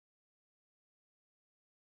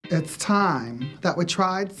It's time that we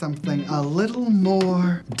tried something a little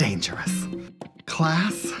more dangerous.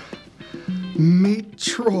 Class, meet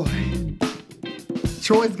Troy.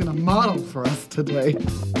 Troy's gonna model for us today.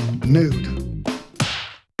 Nude.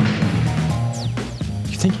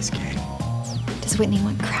 You think he's gay? Does Whitney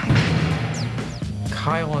want crack?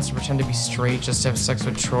 Kyle wants to pretend to be straight just to have sex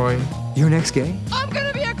with Troy. You're an ex-gay? I'm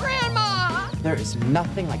gonna be a grandma! There is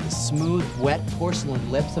nothing like the smooth, wet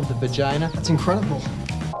porcelain lips of the vagina. That's incredible.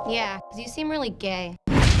 Yeah, because you seem really gay.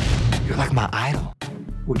 You're like my idol.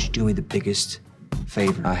 Would you do me the biggest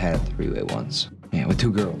favor? I had a three-way once. Yeah, with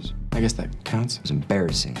two girls. I guess that counts. It was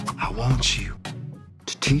embarrassing. I want you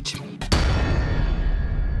to teach me.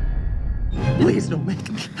 Please don't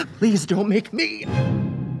make me. Please don't make me.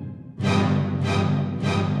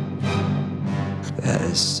 That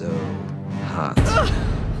is so hot.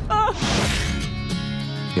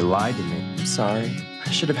 You lied to me. I'm sorry.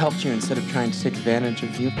 I should have helped you instead of trying to take advantage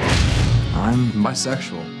of you. I'm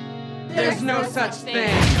bisexual. There's no such thing.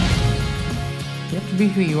 You have to be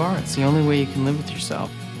who you are. It's the only way you can live with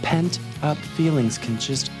yourself. Pent-up feelings can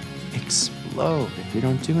just explode if you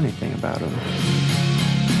don't do anything about them.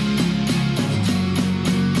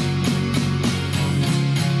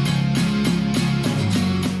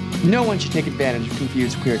 No one should take advantage of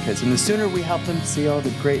confused queer kids, and the sooner we help them see all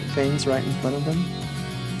the great things right in front of them,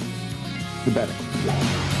 the better.